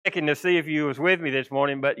checking to see if you was with me this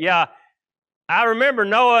morning, but yeah, I remember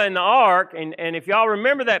Noah and the ark, and if y'all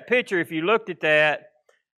remember that picture, if you looked at that,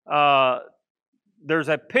 uh, there's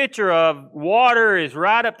a picture of water is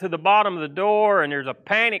right up to the bottom of the door, and there's a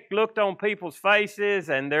panic look on people's faces,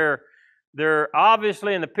 and they're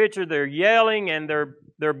obviously in the picture they're yelling and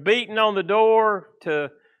they're beating on the door to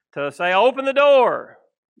say, open the door.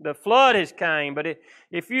 The flood has came. But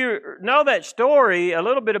if you know that story, a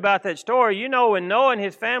little bit about that story, you know when Noah and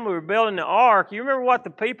his family were building the ark, you remember what the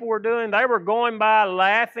people were doing? They were going by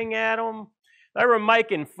laughing at them. They were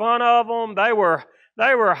making fun of them. They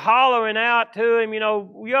were hollering out to him,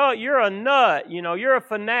 you're a nut, you're a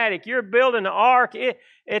fanatic, you're building an ark.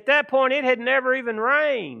 At that point, it had never even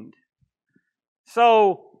rained.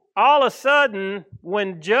 So all of a sudden,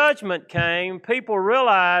 when judgment came, people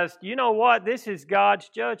realized, you know what, this is God's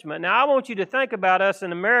judgment. Now, I want you to think about us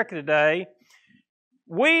in America today.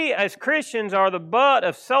 We, as Christians, are the butt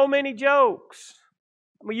of so many jokes.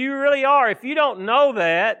 I mean, you really are. If you don't know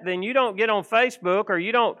that, then you don't get on Facebook or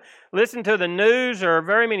you don't listen to the news or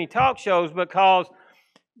very many talk shows, because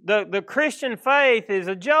the Christian faith is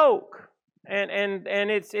a joke. And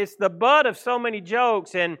it's the butt of so many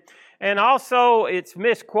jokes. And also, it's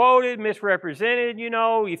misquoted, misrepresented.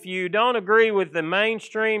 If you don't agree with the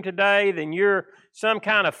mainstream today, then you're some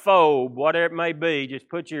kind of phobe, whatever it may be. Just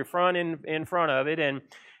put your front in front of it.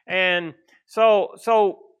 And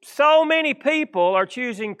so many people are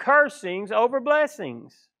choosing cursings over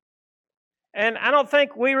blessings. And I don't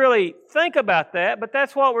think we really think about that, but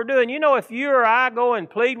that's what we're doing. If you or I go and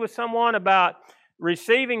plead with someone about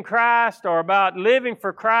receiving Christ or about living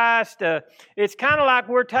for Christ, it's kind of like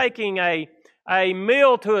we're taking a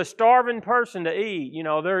meal to a starving person to eat.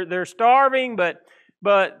 They're starving, but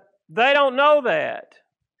they don't know that.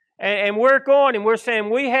 And we're going and we're saying,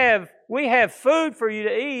 we have food for you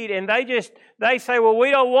to eat, and they say, well,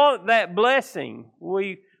 we don't want that blessing.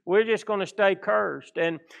 We're just going to stay cursed.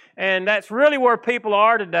 And that's really where people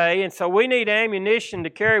are today. And so we need ammunition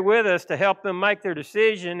to carry with us to help them make their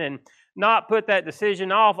decision and not put that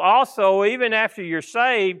decision off. Also, even after you're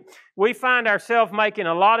saved, we find ourselves making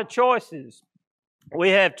a lot of choices. We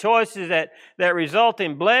have choices that result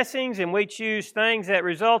in blessings, and we choose things that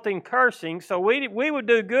result in cursing. So we would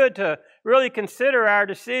do good to really consider our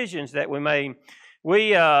decisions that we made.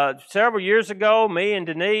 We, several years ago, me and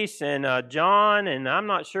Denise and John, and I'm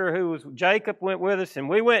not sure who was, Jacob went with us, and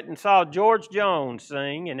we went and saw George Jones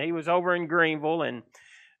sing, and he was over in Greenville, and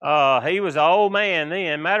he was an old man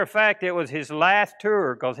then. Matter of fact, it was his last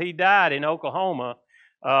tour because he died in Oklahoma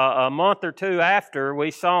a month or two after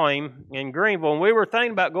we saw him in Greenville. And we were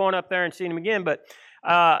thinking about going up there and seeing him again. But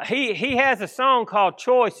he has a song called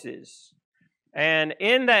Choices. And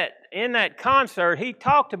in that concert, he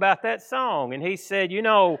talked about that song. And he said,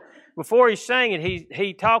 before he sang it,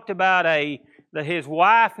 he talked about his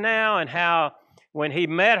wife now, and how when he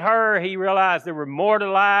met her, he realized there were more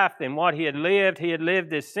to life than what he had lived. He had lived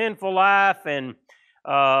this sinful life,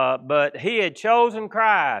 but he had chosen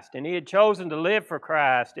Christ, and he had chosen to live for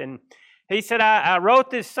Christ. And he said, I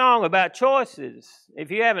wrote this song about choices.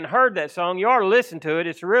 If you haven't heard that song, you ought to listen to it.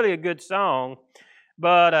 It's really a good song.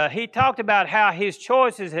 But he talked about how his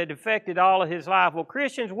choices had affected all of his life. Well,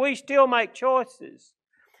 Christians, we still make choices,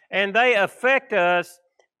 and they affect us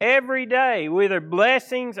every day, whether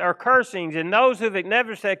blessings or cursings. And those who've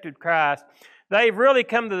never accepted Christ, they've really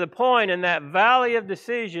come to the point in that valley of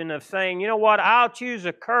decision of saying, you know what, I'll choose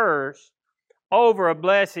a curse over a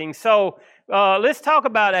blessing. So let's talk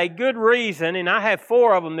about a good reason, and I have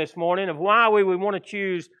 4 of them this morning, of why we would want to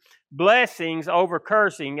choose blessings over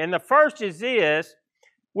cursing. And the first is this: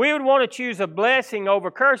 we would want to choose a blessing over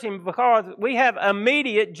cursing because we have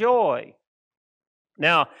immediate joy.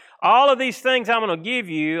 Now, all of these things I'm going to give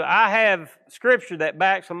you, I have Scripture that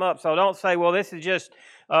backs them up. So don't say, well, this is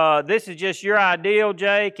just your ideal,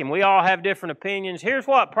 Jake, and we all have different opinions. Here's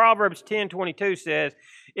what Proverbs 10:22 says.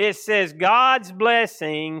 It says, God's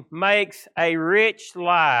blessing makes a rich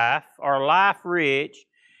life, or life rich,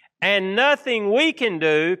 and nothing we can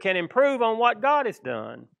do can improve on what God has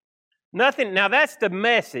done. Nothing. Now that's the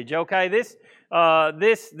message, okay? This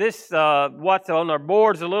what's on our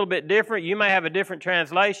board is a little bit different. You may have a different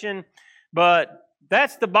translation, but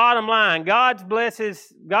that's the bottom line. God's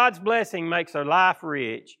blessing makes our life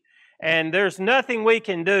rich, and there's nothing we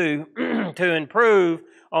can do to improve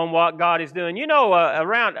on what God is doing.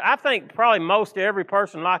 I think probably most every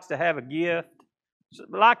person likes to have a gift,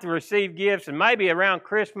 like to receive gifts, and maybe around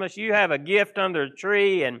Christmas you have a gift under a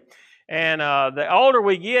tree, and the older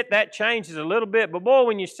we get, that changes a little bit. But boy,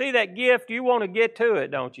 when you see that gift, you want to get to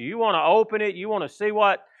it, don't you? You want to open it. You want to see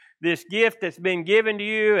what this gift that's been given to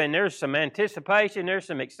you, and there's some anticipation, there's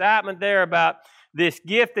some excitement there about this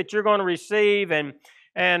gift that you're going to receive, and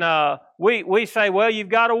we say, well, you've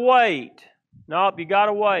got to wait. Nope, you got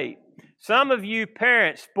to wait. Some of you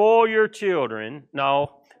parents spoil your children.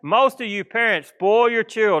 No, most of you parents spoil your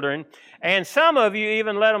children, and some of you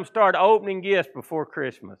even let them start opening gifts before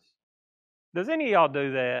Christmas. Does any of y'all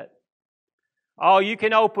do that? Oh, you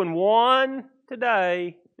can open one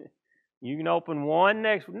today. You can open one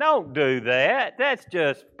next week. Don't do that. That's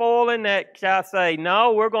just spoiling that. I say,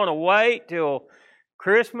 no, we're going to wait till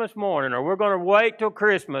Christmas morning, or we're going to wait till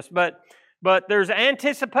Christmas. But there's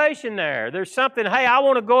anticipation there. There's something, hey, I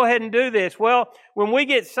want to go ahead and do this. Well, when we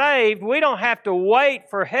get saved, we don't have to wait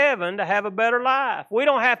for heaven to have a better life. We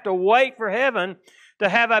don't have to wait for heaven to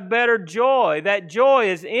have a better joy. That joy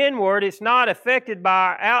is inward. It's not affected by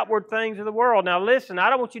our outward things of the world. Now listen, I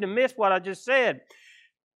don't want you to miss what I just said.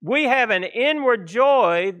 We have an inward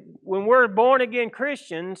joy when we're born again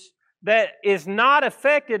Christians that is not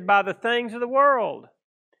affected by the things of the world.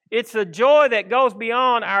 It's a joy that goes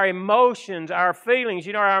beyond our emotions, our feelings.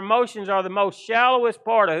 You know, our emotions are the most shallowest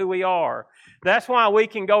part of who we are. That's why we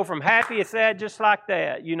can go from happy to sad just like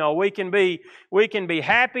that. You know, we can be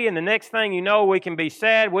happy, and the next thing you know, we can be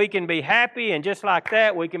sad. We can be happy, and just like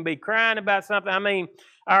that, we can be crying about something. I mean,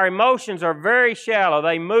 our emotions are very shallow.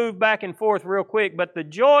 They move back and forth real quick. But the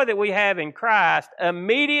joy that we have in Christ,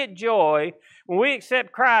 immediate joy, when we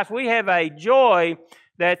accept Christ, we have a joy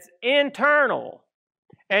that's internal.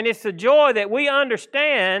 And it's a joy that we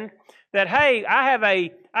understand that, hey,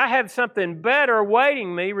 I have something better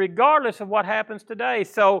waiting me regardless of what happens today.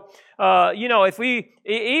 So,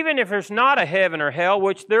 even if there's not a heaven or hell,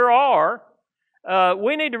 which there are,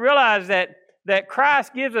 we need to realize that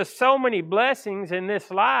Christ gives us so many blessings in this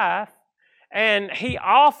life, and He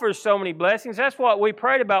offers so many blessings. That's what we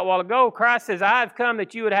prayed about a while ago. Christ says, I've come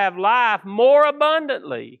that you would have life more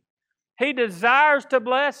abundantly. He desires to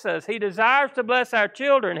bless us. He desires to bless our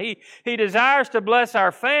children. He desires to bless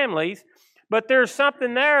our families. But there's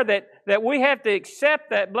something there that we have to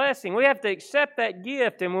accept that blessing. We have to accept that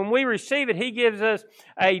gift. And when we receive it, He gives us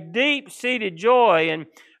a deep-seated joy. And,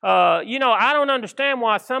 I don't understand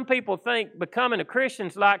why some people think becoming a Christian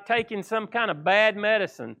is like taking some kind of bad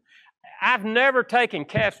medicine. I've never taken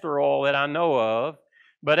castor oil that I know of.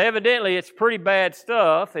 But evidently, it's pretty bad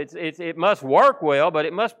stuff. It must work well, but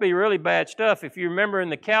it must be really bad stuff. If you remember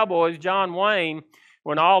in the Cowboys, John Wayne,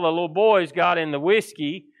 when all the little boys got in the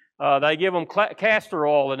whiskey, they give them castor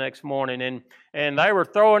oil the next morning, and they were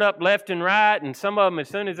throwing up left and right, and some of them, as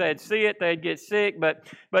soon as they'd see it, they'd get sick.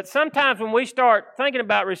 But sometimes when we start thinking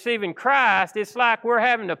about receiving Christ, it's like we're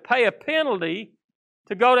having to pay a penalty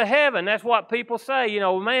to go to heaven. That's what people say.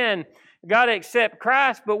 Man, got to accept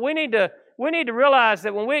Christ, but we need to realize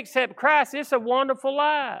that when we accept Christ, it's a wonderful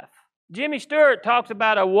life. Jimmy Stewart talks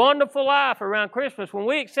about a wonderful life around Christmas. When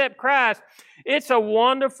we accept Christ, it's a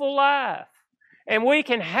wonderful life. And we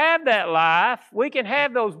can have that life. We can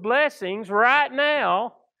have those blessings right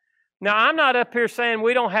now. Now, I'm not up here saying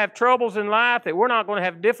we don't have troubles in life, that we're not going to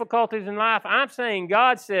have difficulties in life. I'm saying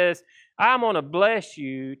God says, I'm going to bless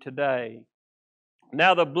you today.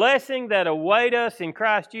 Now, the blessing that await us in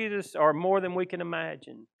Christ Jesus are more than we can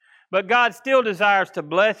imagine. But God still desires to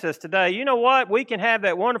bless us today. You know what? We can have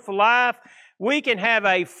that wonderful life. We can have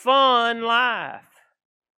a fun life.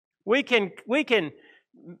 We can,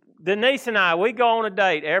 Denise and I, we go on a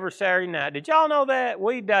date every Saturday night. Did y'all know that?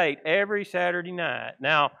 We date every Saturday night.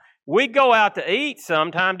 Now, we go out to eat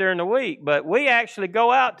sometime during the week, but we actually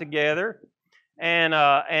go out together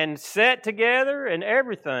and sit together and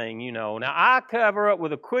everything, Now, I cover up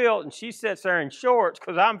with a quilt, and she sits there in shorts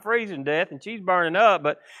because I'm freezing to death and she's burning up.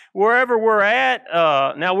 But wherever we're at,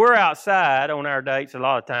 now we're outside on our dates a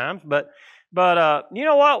lot of times. But you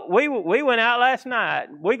know what? We went out last night.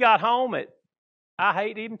 We got home at, I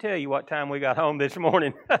hate to even tell you what time we got home this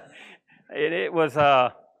morning. It was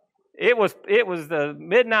the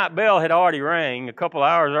midnight bell had already rang a couple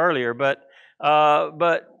hours earlier, but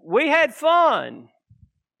we had fun,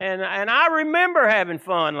 and I remember having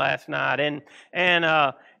fun last night, and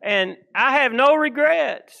I have no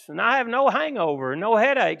regrets, and I have no hangover, no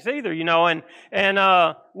headaches either,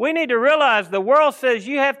 and we need to realize the world says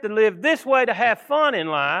you have to live this way to have fun in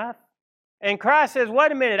life. And Christ says,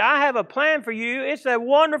 wait a minute, I have a plan for you. It's a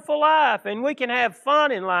wonderful life, and we can have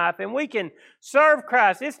fun in life, and we can serve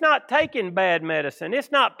Christ. It's not taking bad medicine.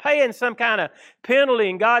 It's not paying some kind of penalty,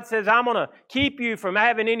 and God says, I'm going to keep you from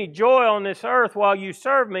having any joy on this earth while you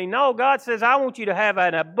serve me. No, God says, I want you to have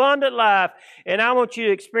an abundant life, and I want you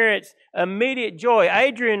to experience immediate joy.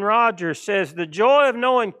 Adrian Rogers says, the joy of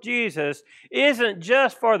knowing Jesus isn't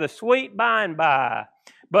just for the sweet by and by,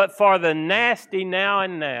 but for the nasty now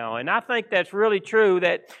and now. And I think that's really true,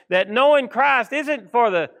 that knowing Christ isn't for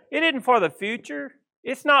the future.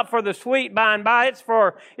 It's not for the sweet by and by. It's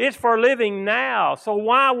for living now. So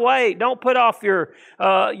why wait? Don't put off your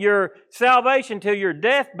salvation till your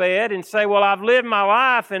deathbed and say, well, I've lived my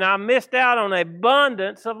life and I missed out on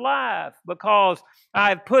abundance of life because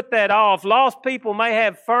I've put that off. Lost people may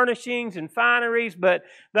have furnishings and fineries, but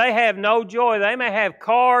they have no joy. They may have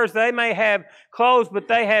cars, they may have clothes, but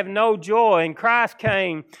they have no joy. And Christ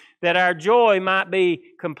came that our joy might be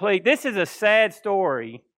complete. This is a sad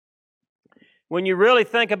story when you really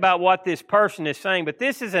think about what this person is saying. But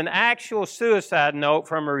this is an actual suicide note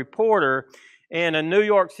from a reporter in a New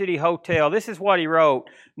York City hotel. This is what he wrote.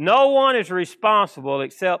 No one is responsible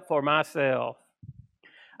except for myself.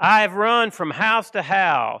 I have run from house to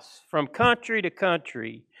house, from country to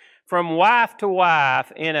country, from wife to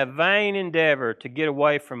wife in a vain endeavor to get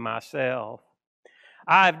away from myself.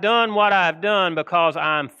 I have done what I have done because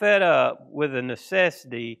I am fed up with the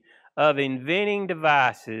necessity of inventing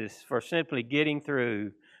devices for simply getting through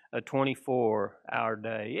a 24-hour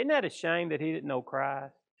day. Isn't that a shame that he didn't know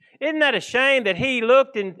Christ? Isn't that a shame that he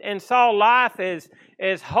looked and saw life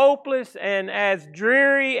as hopeless and as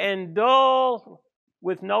dreary and dull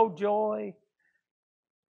with no joy?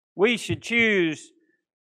 We should choose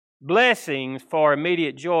blessings for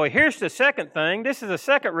immediate joy. Here's the second thing. This is the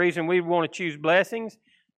second reason we want to choose blessings,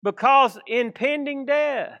 because impending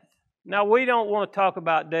death. Now, we don't want to talk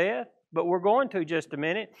about death, but we're going to just a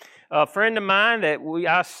minute. A friend of mine that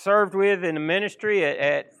I served with in the ministry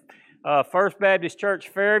at First Baptist Church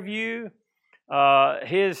Fairview,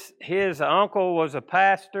 his uncle was a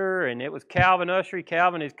pastor, and it was Calvin Ushery.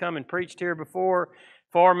 Calvin has come and preached here before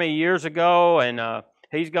for me years ago, and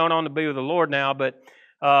he's gone on to be with the Lord now. But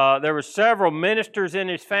there were several ministers in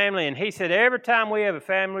his family, and he said every time we have a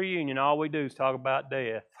family reunion, all we do is talk about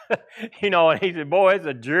death. And he said, boy, it's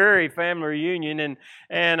a dreary family reunion.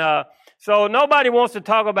 And so nobody wants to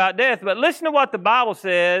talk about death. But listen to what the Bible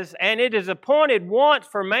says, and it is appointed once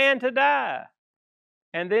for man to die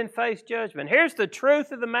and then face judgment. Here's the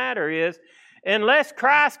truth of the matter is, unless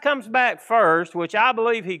Christ comes back first, which I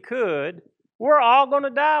believe He could, we're all going to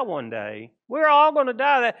die one day. We're all going to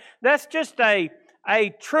die. That's just a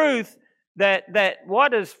truth that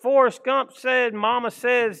what does Forrest Gump said, Mama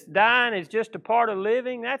says dying is just a part of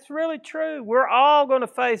living. That's really true. We're all going to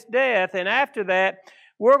face death, and after that,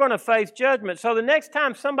 we're going to face judgment. So the next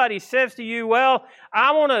time somebody says to you, well,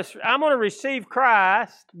 I want to receive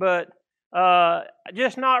Christ, but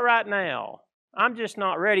just not right now. I'm just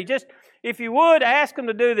not ready. Just, if you would, ask them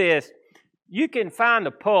to do this. You can find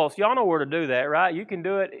the pulse. Y'all know where to do that, right? You can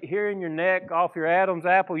do it here in your neck, off your Adam's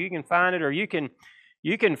apple. You can find it, or you can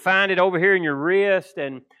find it over here in your wrist,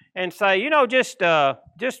 and say,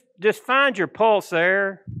 just find your pulse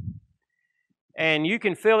there, and you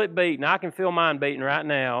can feel it beating. I can feel mine beating right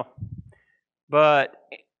now. But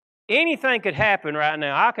anything could happen right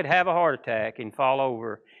now. I could have a heart attack and fall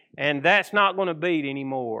over, and that's not going to beat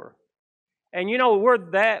anymore. And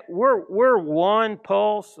we're one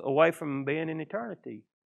pulse away from being in eternity.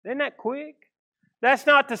 Isn't that quick? That's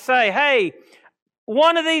not to say, hey,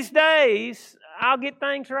 one of these days I'll get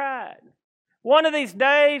things right. One of these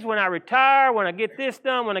days when I retire, when I get this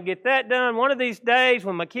done, when I get that done, one of these days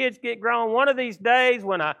when my kids get grown, one of these days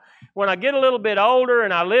when I get a little bit older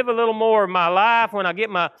and I live a little more of my life, when I get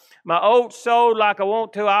my oats sowed like I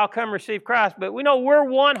want to, I'll come receive Christ. But we know we're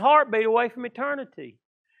one heartbeat away from eternity.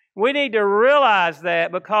 We need to realize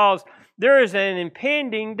that, because there is an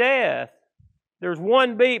impending death. There's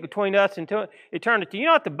one beat between us and eternity. You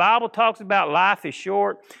know what the Bible talks about? Life is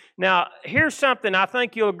short. Now, here's something I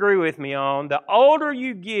think you'll agree with me on. The older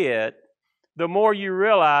you get, the more you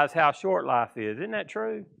realize how short life is. Isn't that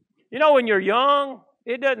true? When you're young,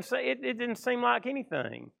 it didn't seem like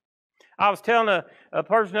anything. I was telling a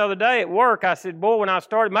person the other day at work, I said, boy, when I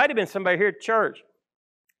started, it might have been somebody here at church.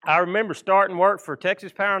 I remember starting work for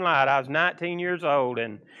Texas Power and Light. I was 19 years old,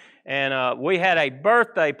 and we had a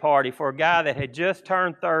birthday party for a guy that had just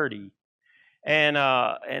turned 30.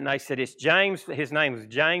 And they said, it's James, his name was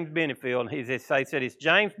James Benefield, and they said, it's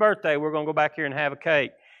James' birthday, we're going to go back here and have a cake.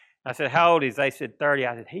 I said, how old is he? They said, 30.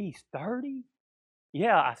 I said, he's 30?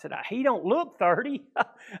 Yeah. I said, he don't look 30.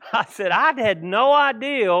 I said, I had no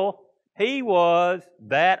idea he was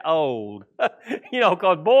that old.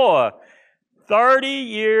 Because boy, 30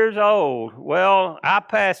 years old. Well, I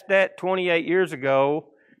passed that 28 years ago,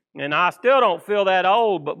 and I still don't feel that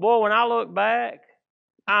old. But boy, when I look back,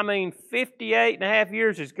 58 and a half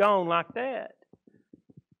years is gone like that.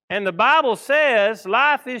 And the Bible says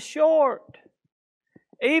life is short.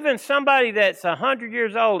 Even somebody that's 100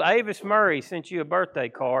 years old, Avis Murray sent you a birthday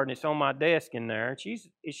card, and it's on my desk in there.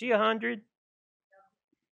 Is she 100?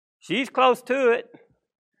 She's close to it.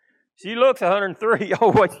 She looks 103.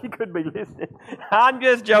 Oh, what, she could be listening. I'm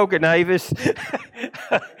just joking, Avis.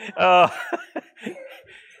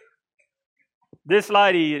 This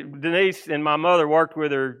lady, Denise, and my mother worked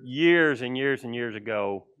with her years and years and years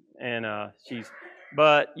ago, and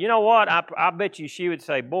but you know what? I bet you she would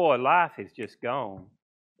say, boy, life is just gone.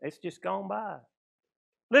 It's just gone by.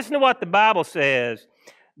 Listen to what the Bible says.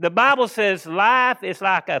 The Bible says life is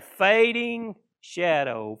like a fading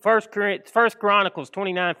shadow. 1 Chronicles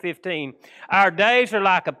 29:15. Our days are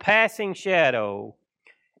like a passing shadow,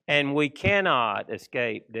 and we cannot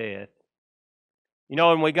escape death. You know,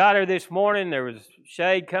 when we got here this morning, there was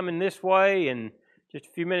shade coming this way, and just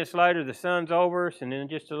a few minutes later, the sun's over us, and in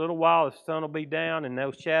just a little while, the sun will be down, and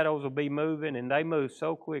those shadows will be moving, and they move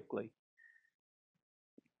so quickly.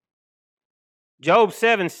 Job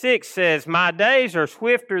 7:6 says, my days are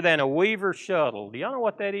swifter than a weaver's shuttle. Do y'all know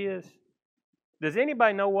what that is? Does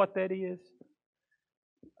anybody know what that is?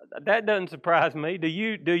 That doesn't surprise me. Do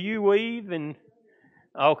you weave?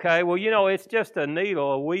 Okay, well, you know, it's just a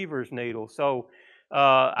needle, a weaver's needle. So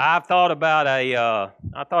I thought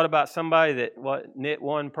about somebody that knit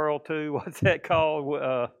one, pearl two. What's that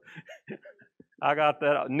called? I got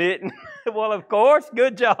that knitting. Well, of course,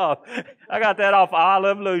 good job. I got that off I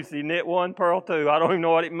Love Lucy. Knit one, pearl two. I don't even know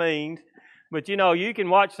what it means. But, you know, you can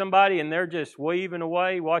watch somebody and they're just weaving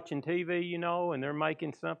away, watching TV, you know, and they're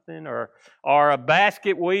making something. Or a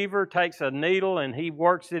basket weaver takes a needle and he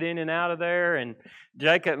works it in and out of there. And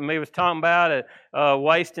Jacob and me was talking about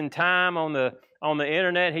wasting time on the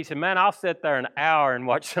internet. He said, man, I'll sit there an hour and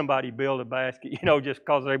watch somebody build a basket, you know, just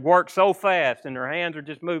because they work so fast and their hands are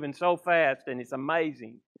just moving so fast and it's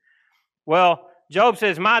amazing. Well, Job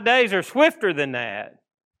says, my days are swifter than that.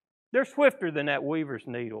 They're swifter than that weaver's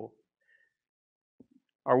needle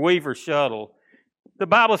or weaver's shuttle. The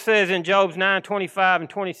Bible says in Job's 9:25 and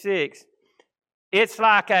 26, it's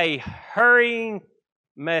like a hurrying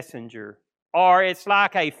messenger, or it's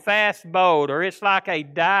like a fast boat, or it's like a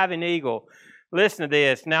diving eagle. Listen to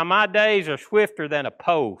this. Now, my days are swifter than a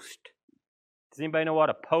post. Does anybody know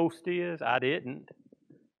what a post is? I didn't.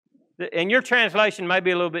 And your translation may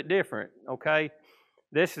be a little bit different, okay?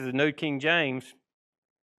 This is the New King James.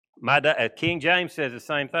 King James says the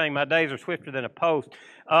same thing. My days are swifter than a post.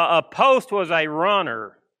 A post was a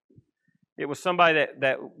runner. It was somebody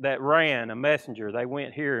that ran, a messenger. They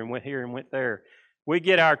went here and went here and went there. We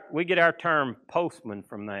get our term postman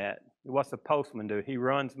from that. What's a postman do? He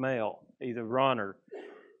runs mail. He's a runner.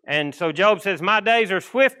 And so Job says, my days are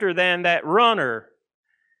swifter than that runner.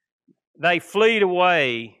 They fleet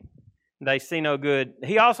away. They see no good.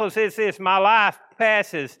 He also says this, my life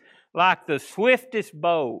passes like the swiftest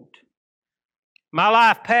boat. My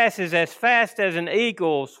life passes as fast as an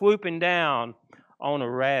eagle swooping down on a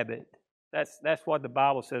rabbit. That's what the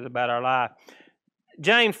Bible says about our life.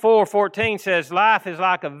 James 4:14 says, life is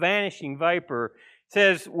like a vanishing vapor. It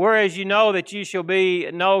says, whereas you know that you shall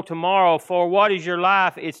know tomorrow, for what is your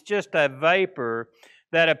life? It's just a vapor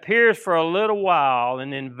that appears for a little while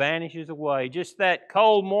and then vanishes away. Just that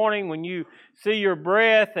cold morning when you see your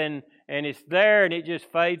breath and it's there and it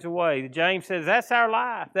just fades away. James says that's our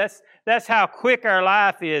life. That's how quick our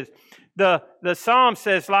life is. The Psalm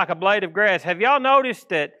says like a blade of grass. Have y'all noticed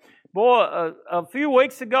that, boy, a few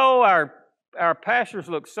weeks ago our pastures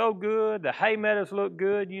looked so good. The hay meadows looked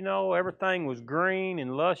good, you know. Everything was green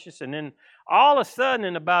and luscious. And then all of a sudden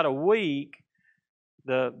in about a week,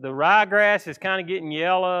 the ryegrass is kind of getting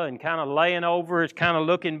yellow and kind of laying over. It's kind of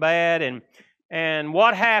looking bad. And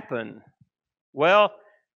what happened? Well,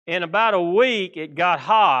 in about a week, it got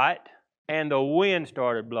hot and the wind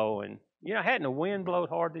started blowing. You know, hadn't the wind blowed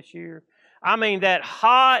hard this year? I mean, that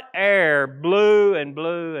hot air blew and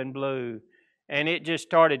blew and blew. And it just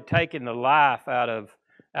started taking the life out of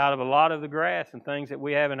a lot of the grass and things that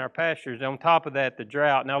we have in our pastures. On top of that, the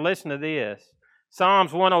drought. Now listen to this.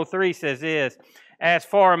 Psalms 103 says this, as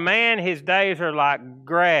for a man, his days are like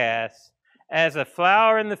grass, as a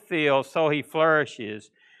flower in the field, so he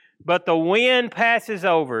flourishes. But the wind passes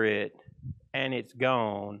over it, and it's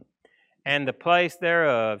gone, and the place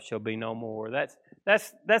thereof shall be no more. That's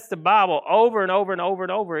the Bible over and over and over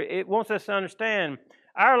and over. It wants us to understand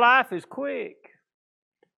our life is quick.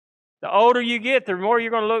 The older you get, the more you're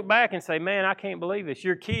going to look back and say, man, I can't believe this.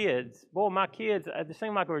 Your kids, boy, my kids, it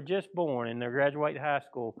seem like they were just born and they're graduating high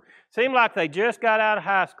school. Seem like they just got out of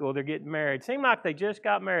high school, they're getting married. Seem like they just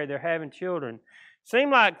got married, they're having children.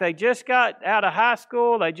 Seem like they just got out of high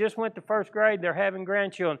school, they just went to first grade, they're having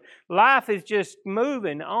grandchildren. Life is just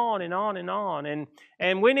moving on and on and on.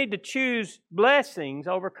 And we need to choose blessings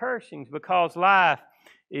over cursings because life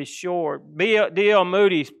is short. D.L.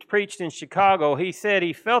 Moody preached in Chicago. He said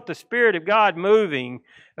he felt the Spirit of God moving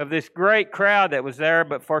of this great crowd that was there,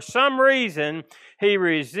 but for some reason, he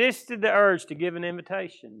resisted the urge to give an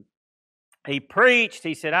invitation. He preached.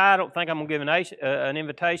 He said, I don't think I'm going to give an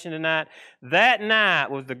invitation tonight. That night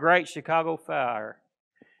was the Great Chicago Fire.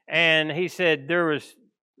 And he said there was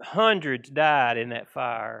hundreds died in that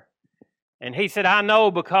fire. And he said, I know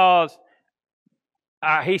because,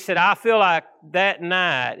 he said, I feel like that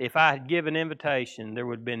night, if I had given an invitation, there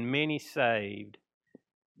would have been many saved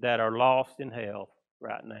that are lost in hell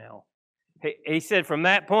right now. He said from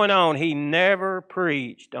that point on, he never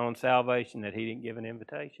preached on salvation that he didn't give an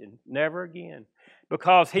invitation. Never again.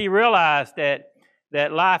 Because he realized that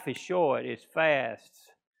life is short, it's fast.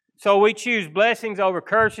 So we choose blessings over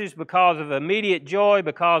curses because of immediate joy,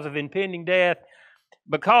 because of impending death,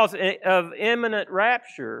 because of imminent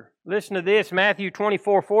rapture. Listen to this, Matthew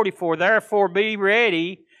 24:44. Therefore be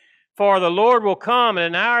ready, for the Lord will come at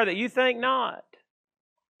an hour that you think not.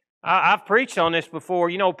 I've preached on this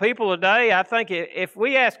before. You know, people today, I think if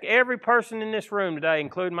we ask every person in this room today,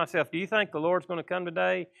 including myself, do you think the Lord's going to come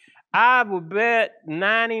today? I would bet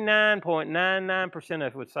 99.99% of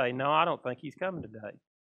us would say, no, I don't think He's coming today.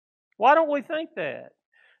 Why don't we think that?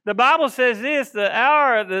 The Bible says this,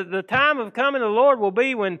 the time of coming of the Lord will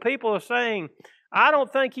be when people are saying, I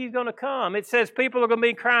don't think He's going to come. It says people are going to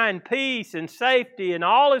be crying peace and safety and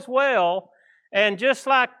all is well. And just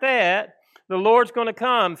like that, the Lord's going to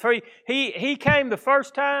come. For he came the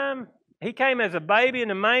first time. He came as a baby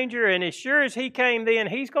in a manger, and as sure as He came then,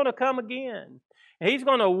 He's going to come again. He's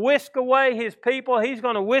going to whisk away His people. He's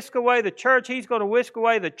going to whisk away the church. He's going to whisk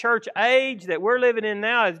away the church age that we're living in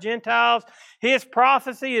now as Gentiles. His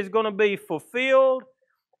prophecy is going to be fulfilled,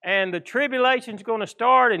 and the tribulation is going to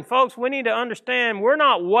start. And folks, we need to understand we're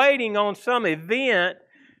not waiting on some event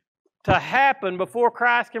to happen before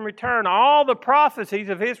Christ can return. All the prophecies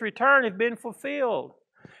of His return have been fulfilled.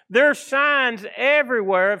 There's signs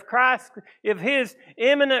everywhere of Christ, of His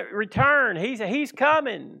imminent return. He's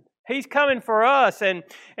coming. He's coming for us. And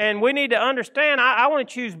we need to understand, I want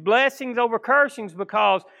to choose blessings over cursings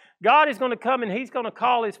because God is going to come and He's going to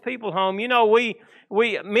call His people home. You know,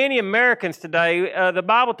 many Americans today, the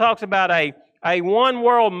Bible talks about a one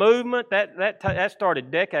world movement. That started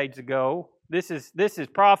decades ago. This is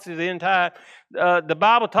prophecy of the end time. The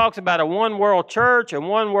Bible talks about a one world church, a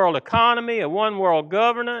one world economy, a one world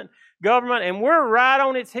government, and we're right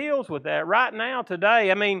on its heels with that right now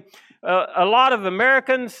today. I mean, a lot of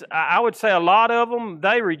Americans, I would say a lot of them,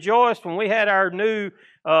 they rejoiced when we had our new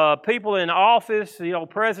people in office, you know,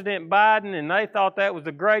 President Biden, and they thought that was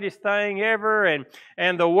the greatest thing ever.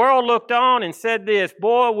 And the world looked on and said this,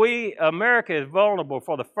 boy, America is vulnerable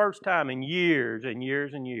for the first time in years and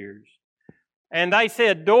years and years. And they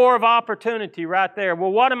said, door of opportunity right there.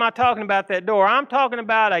 Well, what am I talking about that door? I'm talking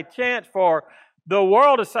about a chance for the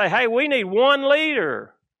world to say, hey, we need one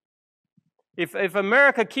leader. If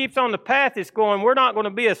America keeps on the path it's going, we're not going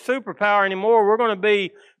to be a superpower anymore. We're going to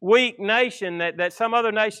be weak nation that some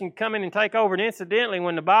other nation come in and take over. And incidentally,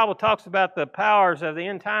 when the Bible talks about the powers of the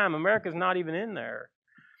end time, America's not even in there.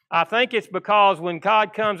 I think it's because when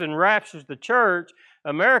God comes and raptures the church,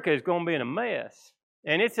 America is going to be in a mess.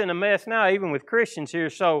 And it's in a mess now, even with Christians here.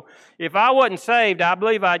 So if I wasn't saved, I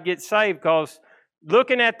believe I'd get saved because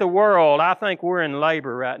looking at the world, I think we're in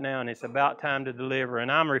labor right now and it's about time to deliver.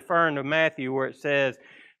 And I'm referring to Matthew where it says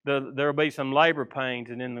there'll be some labor pains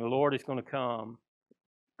and then the Lord is going to come.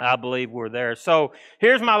 I believe we're there. So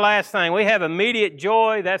here's my last thing. We have immediate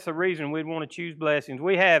joy. That's the reason we'd want to choose blessings.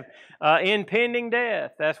 We have impending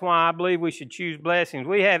death. That's why I believe we should choose blessings.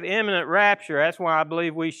 We have imminent rapture. That's why I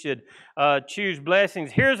believe we should choose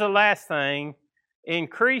blessings. Here's the last thing.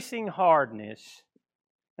 Increasing hardness.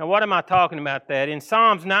 Now what am I talking about that? In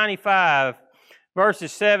Psalms 95,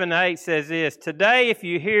 verses 7 to 8 says this, today if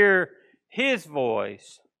you hear His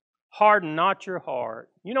voice, harden not your heart.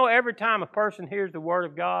 You know, every time a person hears the Word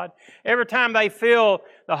of God, every time they feel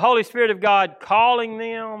the Holy Spirit of God calling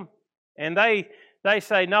them, and they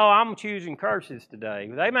say, no, I'm choosing curses today.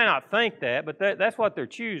 They may not think that, but that's what they're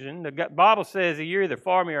choosing. The Bible says you're either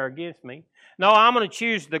for me or against me. No, I'm going to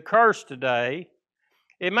choose the curse today.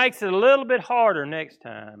 It makes it a little bit harder next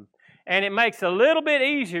time. And it makes it a little bit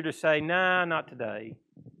easier to say, nah, not today.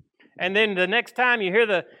 And then the next time you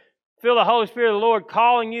feel the Holy Spirit of the Lord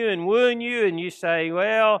calling you and wooing you, and you say,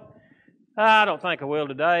 well, I don't think I will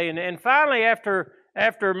today. And finally, after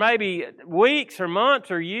maybe weeks or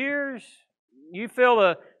months or years, you feel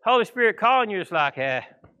the Holy Spirit calling you, it's like,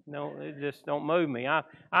 no, it just don't move me.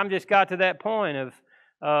 I'm just got to that point of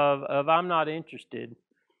I'm not interested.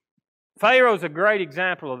 Pharaoh's a great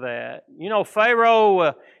example of that. You know,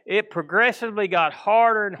 Pharaoh, it progressively got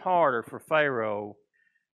harder and harder for Pharaoh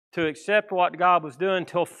to accept what God was doing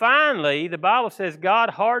until finally, the Bible says God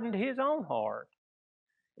hardened his own heart.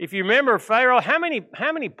 If you remember Pharaoh, how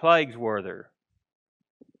many plagues were there?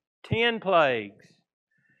 10 plagues.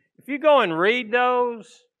 If you go and read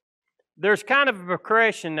those, there's kind of a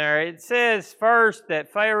progression there. It says first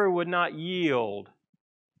that Pharaoh would not yield.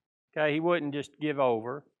 Okay, he wouldn't just give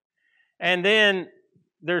over. And then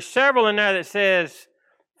there's several in there that says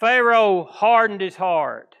Pharaoh hardened his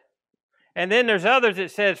heart. And then there's others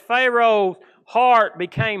that says Pharaoh's heart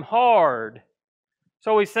became hard.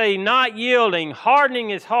 So we say not yielding, hardening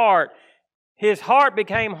his heart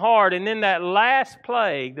became hard. And then that last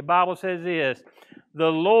plague, the Bible says this, the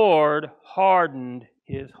Lord hardened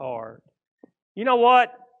his heart. You know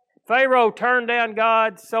what? Pharaoh turned down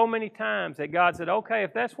God so many times that God said, okay,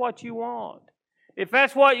 if that's what you want, if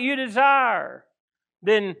that's what you desire,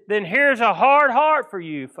 then here's a hard heart for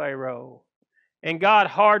you, Pharaoh. And God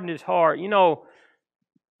hardened his heart. You know,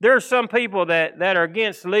 there are some people that are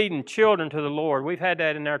against leading children to the Lord. We've had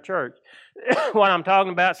that in our church. What I'm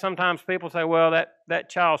talking about, sometimes people say, well, that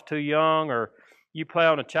child's too young, or you play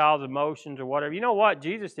on a child's emotions or whatever. You know what?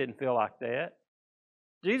 Jesus didn't feel like that.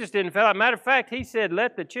 Jesus didn't feel like. Matter of fact, he said,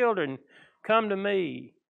 let the children come to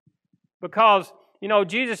me. Because, you know,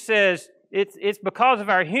 Jesus says it's because of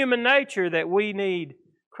our human nature that we need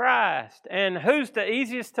Christ. And who's the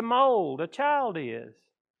easiest to mold? A child is.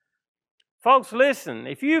 Folks, listen,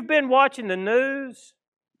 if you've been watching the news,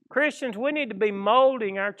 Christians, we need to be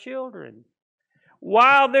molding our children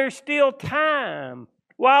while there's still time,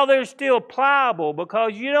 while they're still pliable,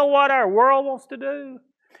 because you know what our world wants to do?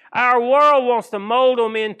 Our world wants to mold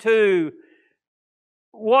them into,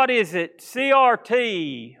 what is it,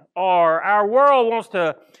 CRT, or our world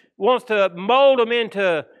wants to mold them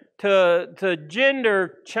into to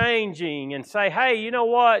gender changing and say, hey, you know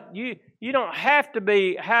what, you don't have to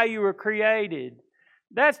be how you were created.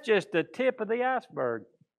 That's just the tip of the iceberg.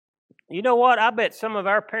 You know what, I bet some of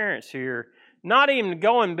our parents here, not even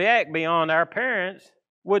going back beyond our parents,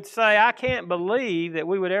 would say, I can't believe that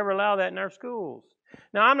we would ever allow that in our schools.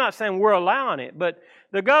 Now, I'm not saying we're allowing it, but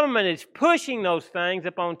the government is pushing those things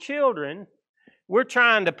upon children. We're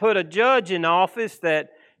trying to put a judge in office that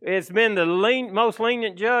has been the most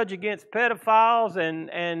lenient judge against pedophiles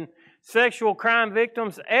and sexual crime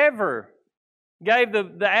victims ever. Gave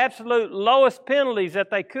the absolute lowest penalties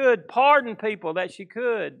that they could, pardoned people that she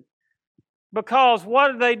could. Because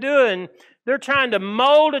what are they doing? They're trying to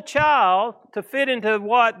mold a child to fit into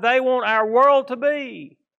what they want our world to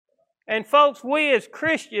be. And folks, we as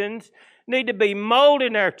Christians need to be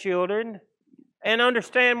molding our children and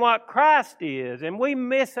understand what Christ is. And we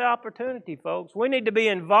miss the opportunity, folks. We need to be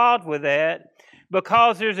involved with that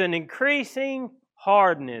because there's an increasing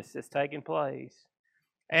hardness that's taking place.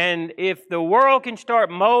 And if the world can start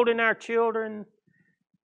molding our children,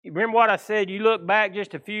 remember what I said, you look back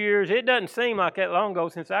just a few years, it doesn't seem like that long ago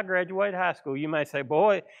since I graduated high school. You may say,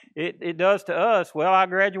 boy, it does to us. Well, I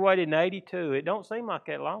graduated in 82. It don't seem like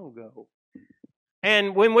that long ago.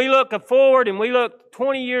 And when we look forward and we look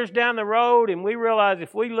 20 years down the road and we realize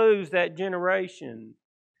if we lose that generation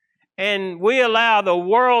and we allow the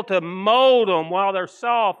world to mold them while they're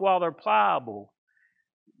soft, while they're pliable,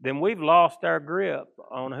 then we've lost our grip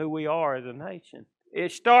on who we are as a nation.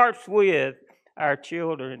 It starts with our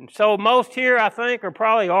children. So most here, I think, are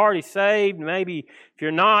probably already saved. Maybe if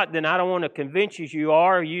you're not, then I don't want to convince you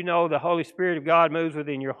are. You know the Holy Spirit of God moves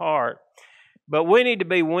within your heart. But we need to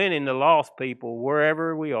be winning the lost people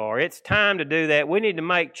wherever we are. It's time to do that. We need to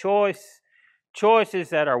make choices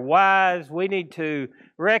that are wise. We need to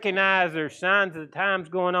recognize there's signs of the times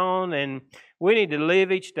going on, and we need to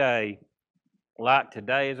live each day like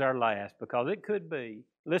today is our last, because it could be.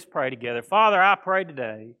 Let's pray together. Father, I pray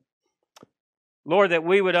today, Lord, that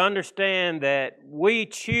we would understand that we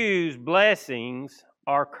choose blessings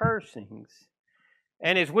or cursings.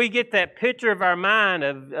 And as we get that picture of our mind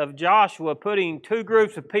of Joshua putting two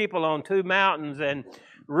groups of people on two mountains and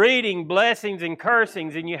reading blessings and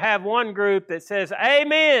cursings, and you have one group that says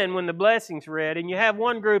amen when the blessings read, and you have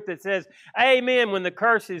one group that says amen when the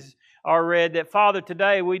curses are read, that Father,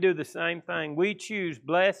 today we do the same thing. We choose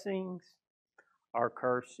blessings or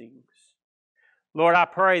cursings. Lord, I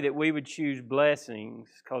pray that we would choose blessings,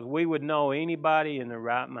 because we would know anybody in their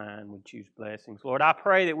right mind would choose blessings. Lord, I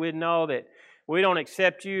pray that we'd know that we don't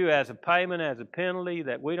accept you as a payment, as a penalty,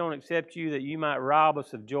 that we don't accept you that you might rob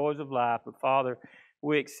us of joys of life. But Father,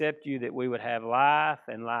 we accept you that we would have life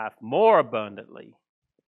and life more abundantly.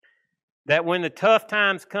 That when the tough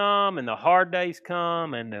times come and the hard days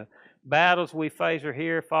come and the battles we face are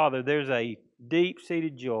here, Father, there's a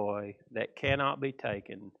deep-seated joy that cannot be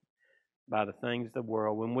taken by the things of the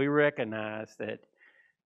world when we recognize that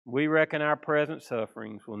we reckon our present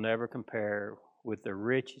sufferings will never compare with the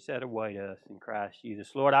riches that await us in Christ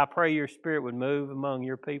Jesus. Lord, I pray your Spirit would move among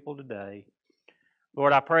your people today.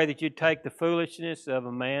 Lord, I pray that you'd take the foolishness of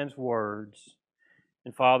a man's words,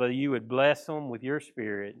 and Father, you would bless them with your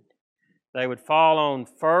Spirit. They would fall on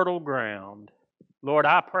fertile ground. Lord,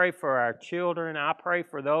 I pray for our children. I pray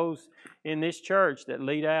for those in this church that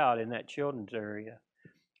lead out in that children's area.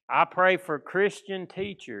 I pray for Christian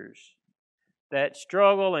teachers that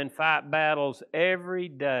struggle and fight battles every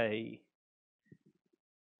day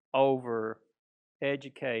over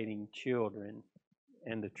educating children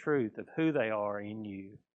and the truth of who they are in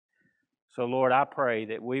you. So, Lord, I pray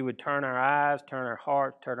that we would turn our eyes, turn our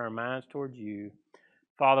hearts, turn our minds towards you.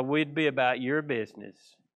 Father, we'd be about your business,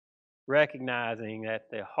 recognizing that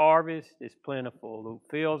the harvest is plentiful,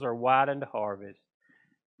 the fields are wide unto harvest,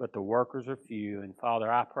 but the workers are few. And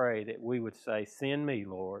Father, I pray that we would say, send me,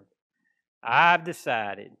 Lord. I've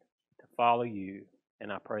decided to follow you,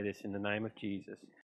 and I pray this in the name of Jesus.